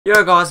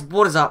Yo guys,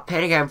 what is up?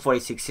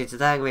 Pantagame46 here.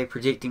 Today I'm going to be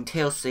predicting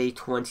TLC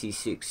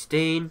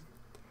 2016.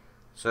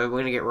 So we're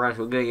going to get right.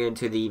 We're going to get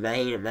into the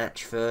main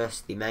match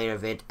first. The main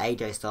event,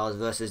 AJ Styles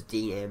versus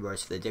Dean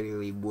Ambrose for the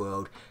WWE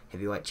World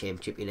Heavyweight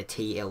Championship in a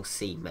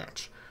TLC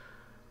match.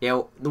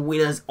 Now, the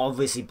winner's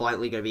obviously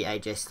blatantly going to be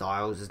AJ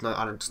Styles.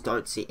 I just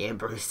don't see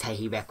Ambrose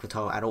taking back the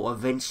title at all.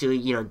 Eventually,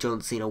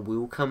 John Cena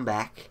will come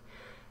back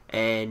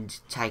and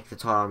take the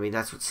title. I mean,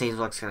 that's what seems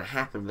like it's going to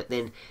happen. But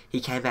then he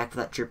came back for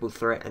that triple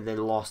threat and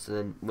then lost and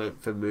then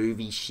went for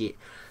movie shit.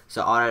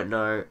 So I don't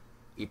know.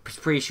 It's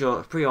pretty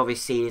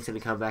obvious Cena's going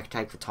to come back,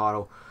 take the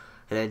title,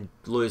 and then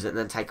lose it, and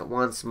then take it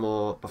once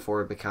more before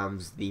it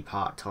becomes the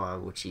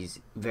part-time, which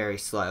is very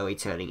slowly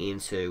turning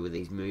into with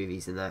these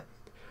movies and that.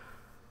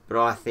 But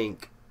I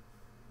think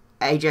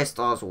AJ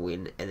Styles will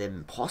win, and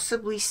then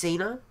possibly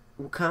Cena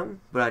will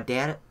come, but I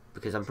doubt it,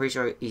 because I'm pretty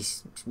sure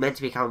he's meant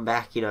to be coming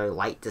back,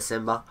 late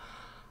December.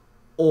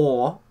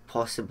 Or,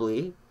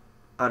 possibly,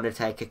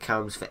 Undertaker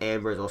comes for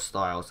Ambrose or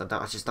Styles.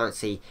 I just don't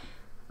see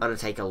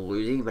Undertaker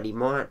losing, but he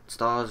might.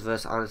 Styles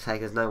versus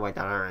Undertaker, there's no way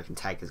that I reckon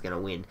Taker's going to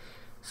win.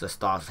 So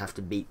Styles will have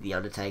to beat the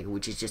Undertaker,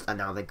 which is just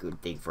another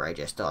good thing for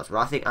AJ Styles. But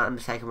I think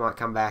Undertaker might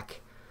come back,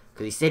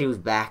 because he said he was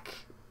back,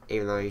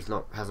 even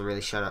though hasn't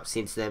really shown up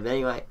since then. But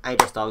anyway,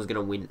 AJ Styles is going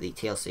to win the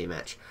TLC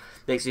match.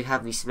 Next we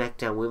have the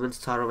SmackDown Women's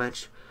title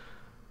match.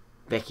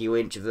 Becky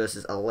Lynch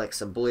versus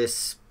Alexa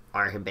Bliss.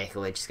 I reckon Becky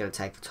Lynch is going to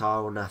take the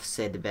title. Enough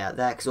said about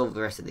that, because all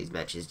the rest of these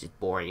matches are just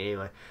boring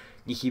anyway.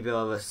 Nikki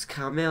Bella versus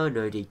Carmella.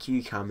 No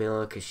DQ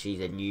Carmella, because she's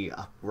a new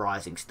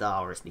uprising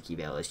star, whereas Nikki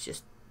Bella is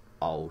just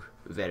old,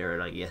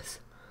 veteran, I guess.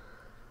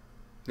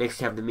 Next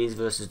we have The Miz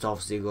versus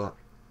Dolph Ziggler.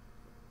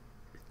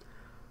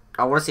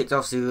 I want to see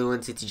Dolph Ziggler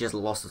win since he just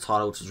lost the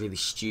title, which is really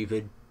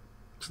stupid.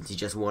 Since he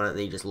just won it and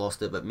then he just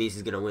lost it, but Miz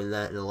is going to win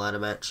that in the ladder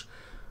match.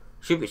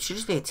 Should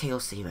just be a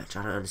TLC match.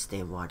 I don't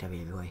understand why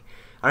WWE.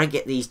 I don't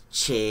get these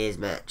chairs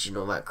match and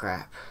all that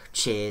crap.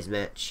 Chairs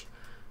match.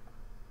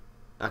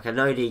 Like a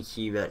no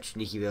DQ match,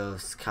 Nikki Bella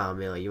vs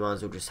Carmella. You might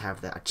as well just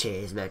have that a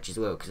chairs match as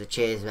well, because a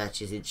chairs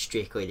match isn't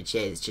strictly the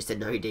chairs. It's just a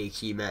no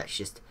DQ match,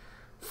 just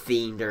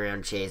themed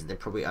around chairs, and they're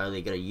probably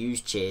only going to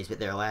use chairs, but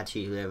they're allowed to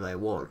use whatever they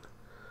want.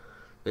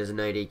 There's a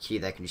no DQ,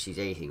 they can just use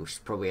anything, which is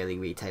probably only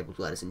going to be tables,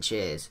 ladders, and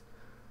chairs.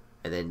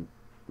 And then,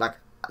 like,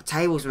 a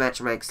tables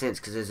match makes sense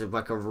because there's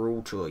like a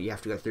rule to it. You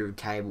have to go through a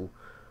table,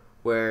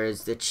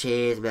 whereas the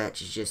chairs match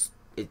is just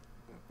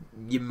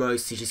you're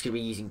mostly just gonna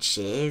be using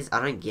chairs.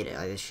 I don't get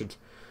it.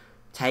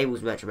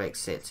 Tables match makes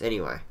sense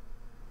anyway.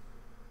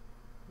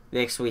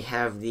 Next we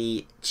have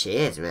the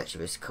chairs match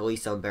versus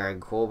Kalisto and Baron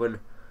Corbin.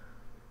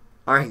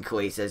 I reckon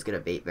Kalisto's gonna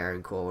beat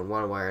Baron Corbin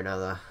one way or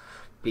another.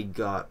 Big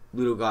guy,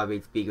 little guy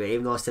beats big man.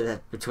 Even though I said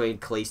that between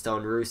Kalisto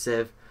and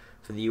Rusev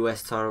for the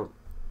US title.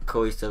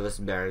 Kalisto vs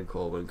Baron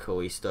Corbin.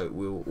 Kalisto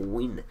will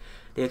win.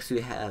 Next we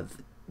have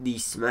the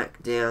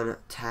SmackDown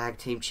Tag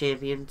Team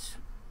Champions,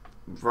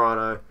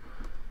 Rhino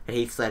and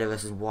Heath Slater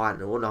versus Wyatt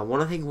and Orton. I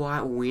want to think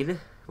Wyatt will win.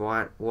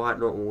 Wyatt not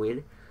will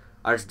win.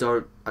 I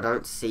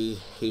don't see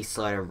Heath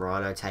Slater and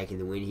Rhino taking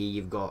the win here.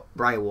 You've got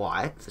Bray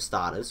Wyatt for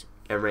starters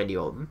and Randy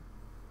Orton,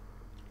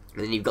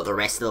 and then you've got the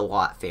rest of the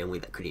Wyatt family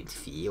that could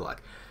interfere,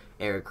 like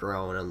Eric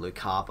Rowan and Luke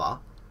Harper.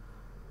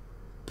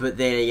 But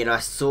then, I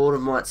sort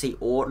of might see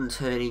Orton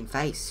turning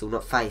face. Well,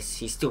 not face.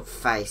 He's still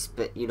face,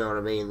 but you know what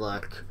I mean?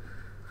 Like,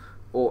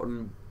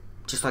 Orton,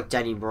 just like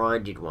Danny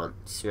Bryan did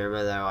once.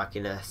 Remember, they were like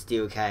in a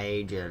steel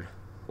cage and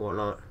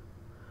whatnot.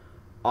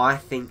 I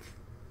think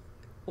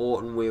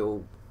Orton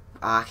will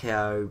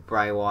RKO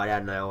Bray Wyatt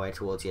out of nowhere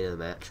towards the end of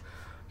the match.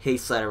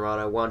 Heath Slater and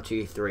Rhino, 1,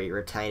 2, 3,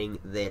 retaining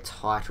their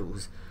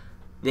titles.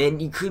 Then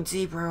you could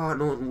see Bray Wyatt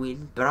and Orton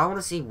win, but I want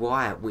to see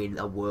Wyatt win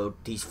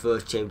his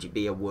first championship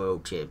be a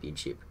world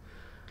championship.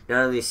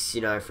 None of this,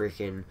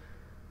 freaking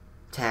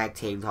tag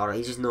team title.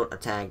 He's just not a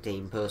tag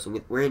team person.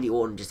 With Randy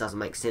Orton just doesn't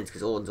make sense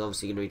because Orton's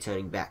obviously going to be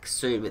turning back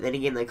soon. But then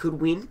again, they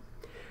could win,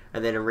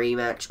 and then a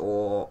rematch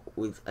or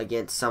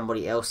against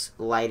somebody else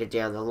later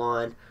down the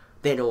line.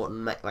 Then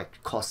Orton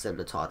cost them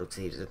the title because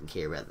he doesn't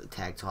care about the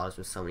tag titles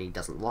with somebody he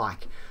doesn't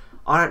like.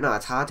 I don't know.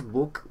 It's hard to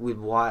book with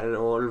Wyatt and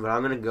Orton, but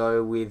I'm going to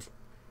go with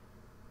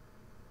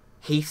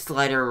Heath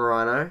Slater and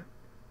Rhino.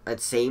 It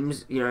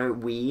seems,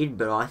 weird,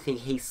 but I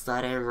think Heath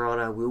Slater and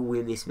Rhino will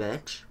win this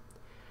match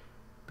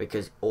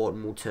because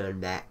Orton will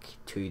turn back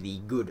to the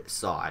good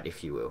side,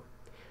 if you will.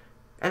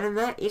 And then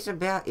that is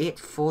about it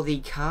for the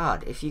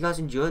card. If you guys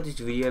enjoyed this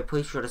video,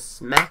 please try to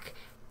smack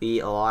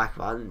the like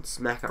button,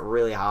 smack it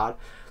really hard.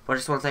 But I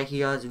just want to thank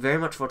you guys very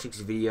much for watching this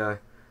video.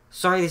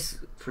 Sorry this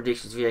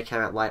predictions video came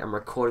out late. I'm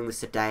recording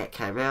this the day it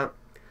came out.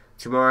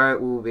 Tomorrow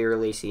we will be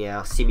releasing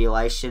our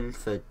simulation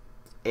for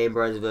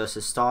Ambrose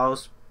versus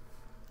Styles.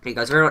 Thank you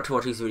guys very much for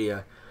watching this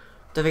video.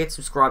 Don't forget to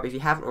subscribe if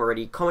you haven't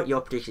already. Comment your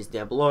predictions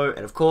down below.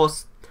 And of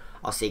course,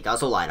 I'll see you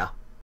guys all later.